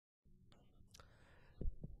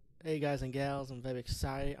Hey guys and gals, I'm very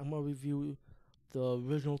excited. I'm gonna review the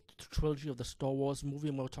original trilogy of the Star Wars movie.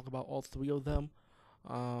 I'm gonna talk about all three of them.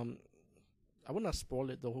 Um, I will not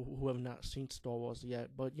spoil it though. Who have not seen Star Wars yet,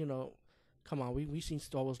 but come on, we've seen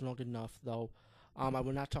Star Wars long enough though. I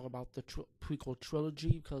will not talk about the prequel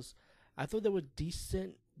trilogy because I thought they were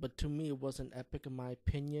decent, but to me it wasn't epic in my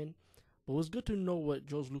opinion. But it was good to know what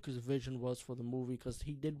George Lucas' vision was for the movie because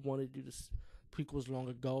he did want to do this prequels long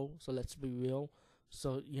ago. So let's be real.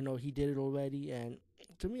 So he did it already, and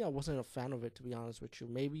to me, I wasn't a fan of it, to be honest with you.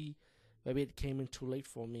 Maybe it came in too late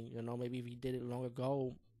for me. Maybe if he did it long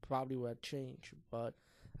ago, probably would have changed. But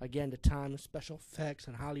again, the time, special effects,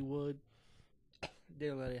 and Hollywood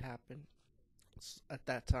didn't let it happen at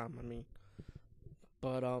that time. I mean,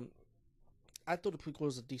 but I thought the prequel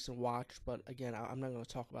was a decent watch. But again, I'm not gonna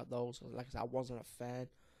talk about those. Like I said, I wasn't a fan.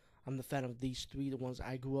 I'm the fan of these three, the ones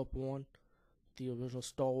I grew up on, the original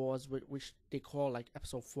Star Wars, which they call like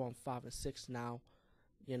Episode 4 and 5 and 6 now.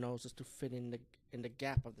 Just to fit in the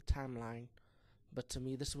gap of the timeline. But to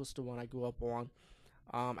me, this was the one I grew up on.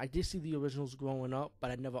 I did see the originals growing up,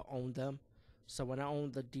 but I never owned them. So when I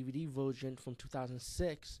owned the DVD version from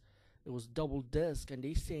 2006, it was double disc, and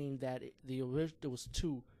they saying that the original there was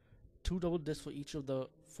two double discs for each of the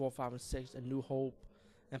 4, 5, and 6, A New Hope,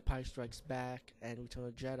 Empire Strikes Back, and Return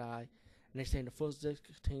of the Jedi. And they're saying the first disc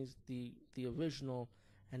contains the original,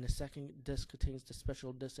 and the second disc contains the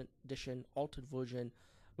special edition altered version,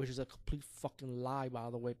 which is a complete fucking lie, by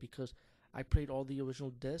the way, because I played all the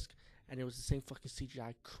original disc, and it was the same fucking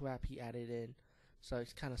CGI crap he added in. So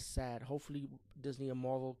it's kind of sad. Hopefully, Disney and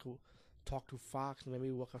Marvel could talk to Fox and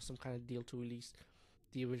maybe work on some kind of deal to release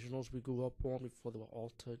the originals we grew up on before they were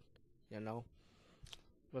altered, you know?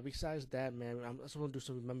 But besides that, man, I just want to do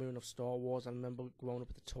some remembering of Star Wars. I remember growing up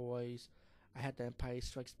with the toys. I had the Empire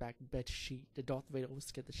Strikes Back bed sheet. The Darth Vader always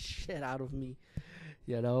scared the shit out of me,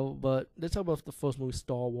 But let's talk about the first movie,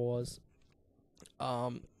 Star Wars.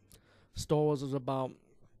 Um, Star Wars was about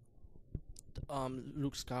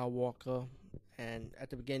Luke Skywalker, and at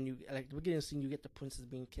the beginning, the beginning scene, you get the princess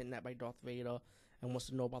being kidnapped by Darth Vader, and wants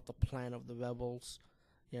to know about the plan of the rebels,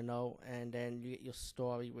 and then you get your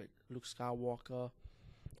story with Luke Skywalker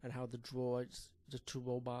and how the droids, the two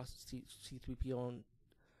robots, C3PO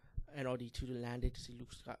and RD2, landed to see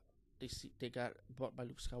Luke Skywalker. They got brought by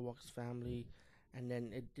Luke Skywalker's family, and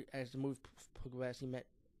then as the movie progressed, he met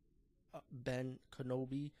Ben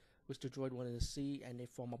Kenobi, which the droid wanted to see, and they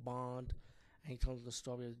form a bond. And he tells the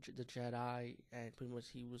story of the Jedi, and pretty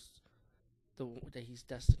much that he's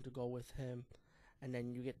destined to go with him. And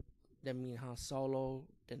then you get them meet Han Solo.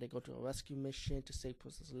 Then they go to a rescue mission to save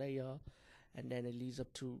Princess Leia, and then it leads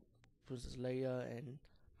up to Princess Leia and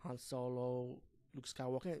Han Solo, Luke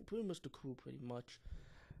Skywalker, and pretty much the crew, pretty much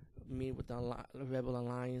meet with the Rebel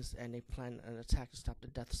Alliance, and they plan an attack to stop the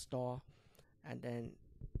Death Star. And then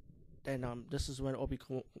this is when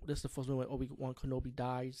this is the first one when Obi-Wan Kenobi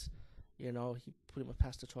dies. He pretty much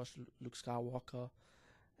passed the torch to Luke Skywalker,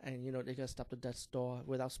 and they gotta stop the Death Star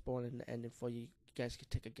without spoiling the ending for you. You guys can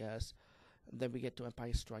take a guess. And then we get to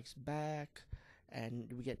Empire Strikes Back,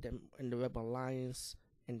 and we get them in the Rebel Alliance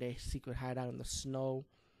in their secret hideout in the snow,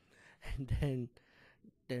 and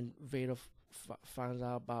then Vader finds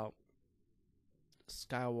out about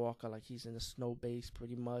Skywalker, like he's in the snow base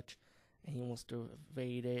pretty much, and he wants to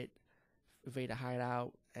evade a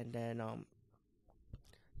hideout, and then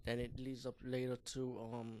it leads up later to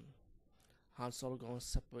Han Solo going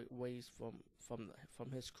separate ways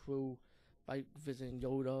from his crew by visiting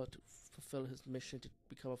Yoda to fulfill his mission to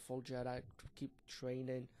become a full Jedi, to keep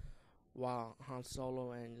training, while Han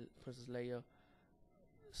Solo and Princess Leia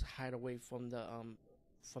hide away from the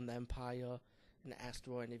Empire in the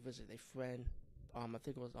asteroid, and they visit their friend. I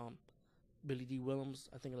think it was Billy D. Williams.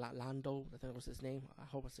 I think Lando. I think it was his name. I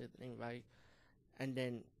hope I said the name right. And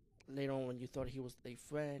then later on, when you thought he was their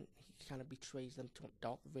friend, he kind of betrays them to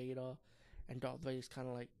Darth Vader, and Darth Vader's kind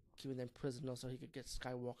of like keeping them prisoners so he could get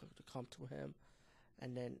Skywalker to come to him.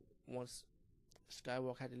 And then once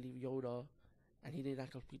Skywalker had to leave Yoda, and he did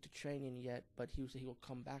not complete the training yet, but he will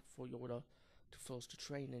come back for Yoda to finish the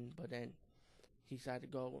training. But then he decided to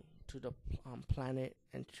go to the planet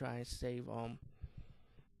and try and save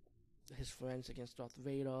his friends against Darth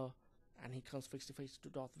Vader, and he comes face to face to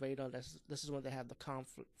Darth Vader. This is when they have the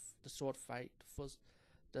conflict, the sword fight,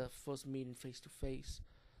 the first meeting face to face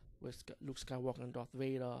with Luke Skywalker and Darth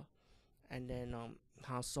Vader. And then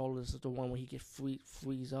Han Solo is the one where he gets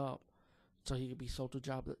freeze up, so he could be sold to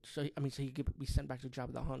Jabba. So he could be sent back to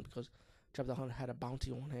Jabba the Hutt because Jabba the Hutt had a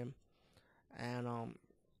bounty on him. And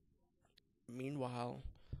meanwhile,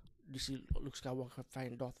 you see Luke Skywalker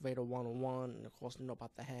fighting Darth Vader one-on-one, and of course you know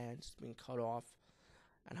about the hands being cut off.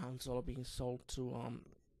 and Han Solo being sold to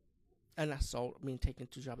and not sold, being taken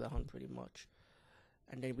to Jabba the Hutt pretty much.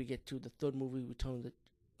 And then we get to the third movie, Return of the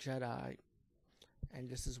Jedi, and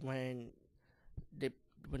this is they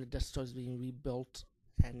when the Death Star is being rebuilt,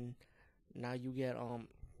 and now you get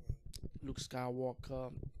Luke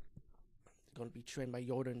Skywalker going to be trained by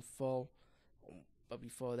Yoda in full. But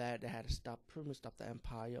before that, they had to pretty much stop the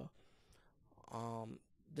Empire.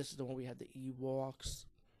 This is the one we had the Ewoks,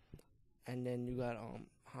 and then you got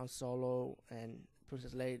Han Solo and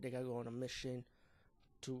Princess Leia. They gotta go on a mission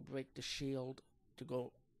to break the shield to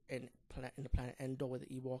go in the planet Endor where the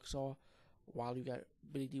Ewoks are. While you got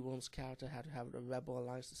Billy D. Williams' character had to have the Rebel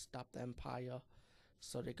Alliance to stop the Empire,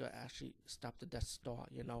 so they could actually stop the Death Star,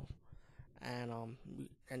 And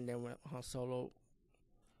and then when Han Solo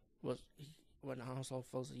when Han Solo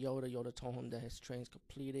falls Yoda, Yoda told him that his train's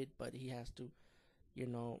completed, but he has to, you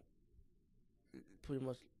know, pretty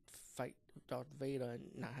much fight Darth Vader and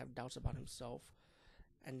not have doubts about himself.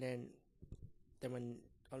 And then when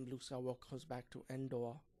Luke Skywalker comes back to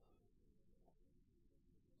Endor,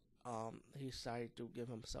 he decided to give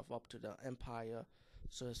himself up to the Empire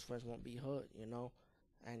so his friends won't be hurt,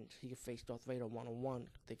 and he could face Darth Vader one-on-one.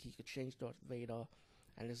 Think he could change Darth Vader,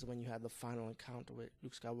 and this is when you have the final encounter with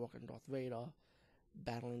Luke Skywalker and Darth Vader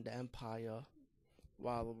battling the Empire,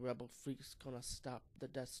 while the Rebel fleet's gonna stop the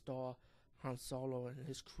Death Star. Han Solo and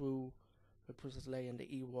his crew, with Princess Leia and the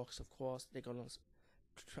Ewoks, of course, they're gonna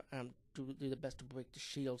do the best to break the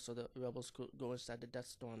shield so the Rebels could go inside the Death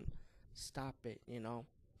Star and stop it.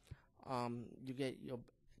 You get you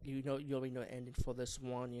already know the ending for this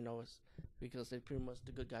one. It's because they pretty much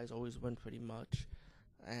the good guys always win pretty much,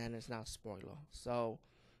 and it's not a spoiler. So,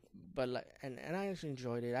 but and I actually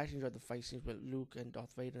enjoyed it. I actually enjoyed the fight scenes with Luke and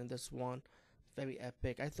Darth Vader in this one. Very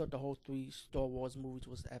epic. I thought the whole 3 Star Wars movies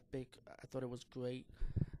was epic. I thought it was great.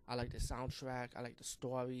 I like the soundtrack. I like the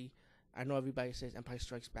story. I know everybody says Empire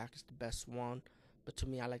Strikes Back is the best one, but to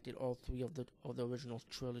me, I liked it all 3 of the original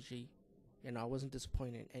trilogy. I wasn't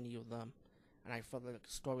disappointed in any of them, and I felt like the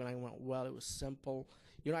storyline went well. It was simple.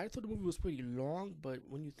 I thought the movie was pretty long, but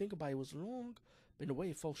when you think about it, it was long, but in a way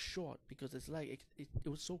it felt short because it's like it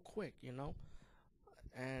was so quick,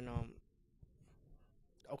 And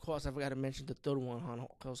of course, I forgot to mention the third one,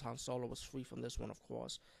 because Han Solo was free from this one, of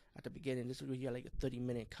course. At the beginning, this was really like a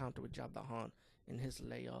 30-minute encounter with Jabba the Hutt in his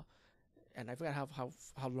lair, and I forgot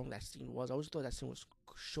how long that scene was. I always thought that scene was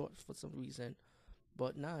short for some reason,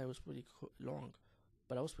 but it was pretty long.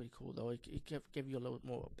 But that was pretty cool though. It gave you a little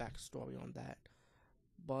more backstory on that.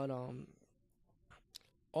 But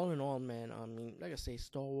all in all, man, I mean, like I say,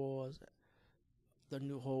 Star Wars, The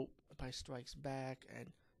New Hope, Empire Strikes Back,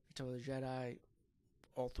 and Return of the Jedi,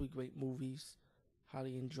 all 3 great movies.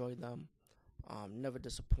 Highly enjoyed them. Never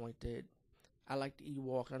disappointed. I like the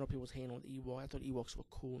Ewok. I know people was hating on the Ewok. I thought Ewoks were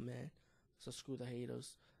cool, man. So screw the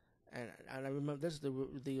haters. And I remember this is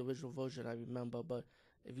the original version I remember, but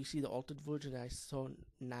if you see the altered version that I saw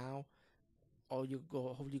now, or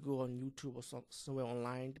hopefully you go on YouTube or somewhere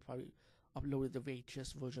online, they probably uploaded the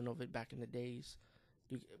VHS version of it back in the days.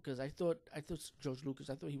 Because I thought George Lucas,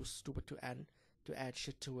 I thought he was stupid to add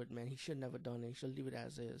shit to it, man. He should never done it. He should leave it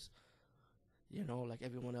as is, like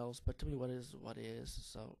everyone else. But to me, what is what is.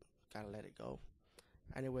 So gotta let it go.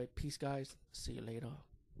 Anyway, peace, guys. See you later.